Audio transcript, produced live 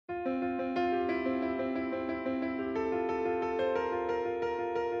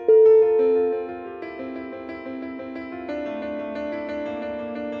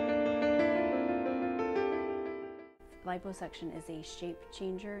liposuction is a shape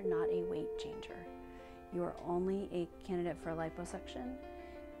changer, not a weight changer. You are only a candidate for liposuction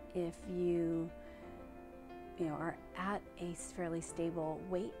if you are at a fairly stable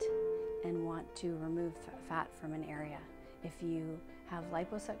weight and want to remove fat from an area. If you have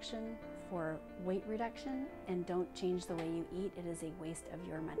liposuction for weight reduction and don't change the way you eat, it is a waste of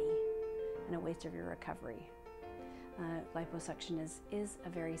your money and a waste of your recovery. Liposuction is a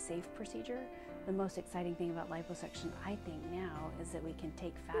very safe procedure. The most exciting thing about liposuction, I think now, is that we can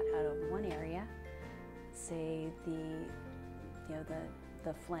take fat out of one area, say the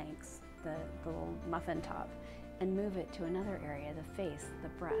flanks, the little muffin top, and move it to another area, the face, the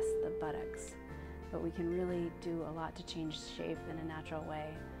breast, the buttocks. But we can really do a lot to change shape in a natural way,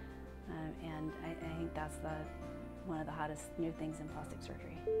 and I think that's one of the hottest new things in plastic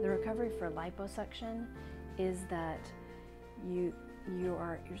surgery. The recovery for liposuction is that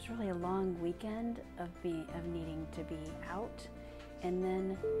it's really a long weekend of needing to be out, and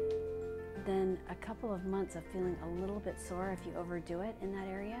then a couple of months of feeling a little bit sore if you overdo it in that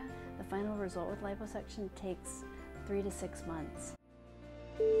area. The final result with liposuction takes 3 to 6 months.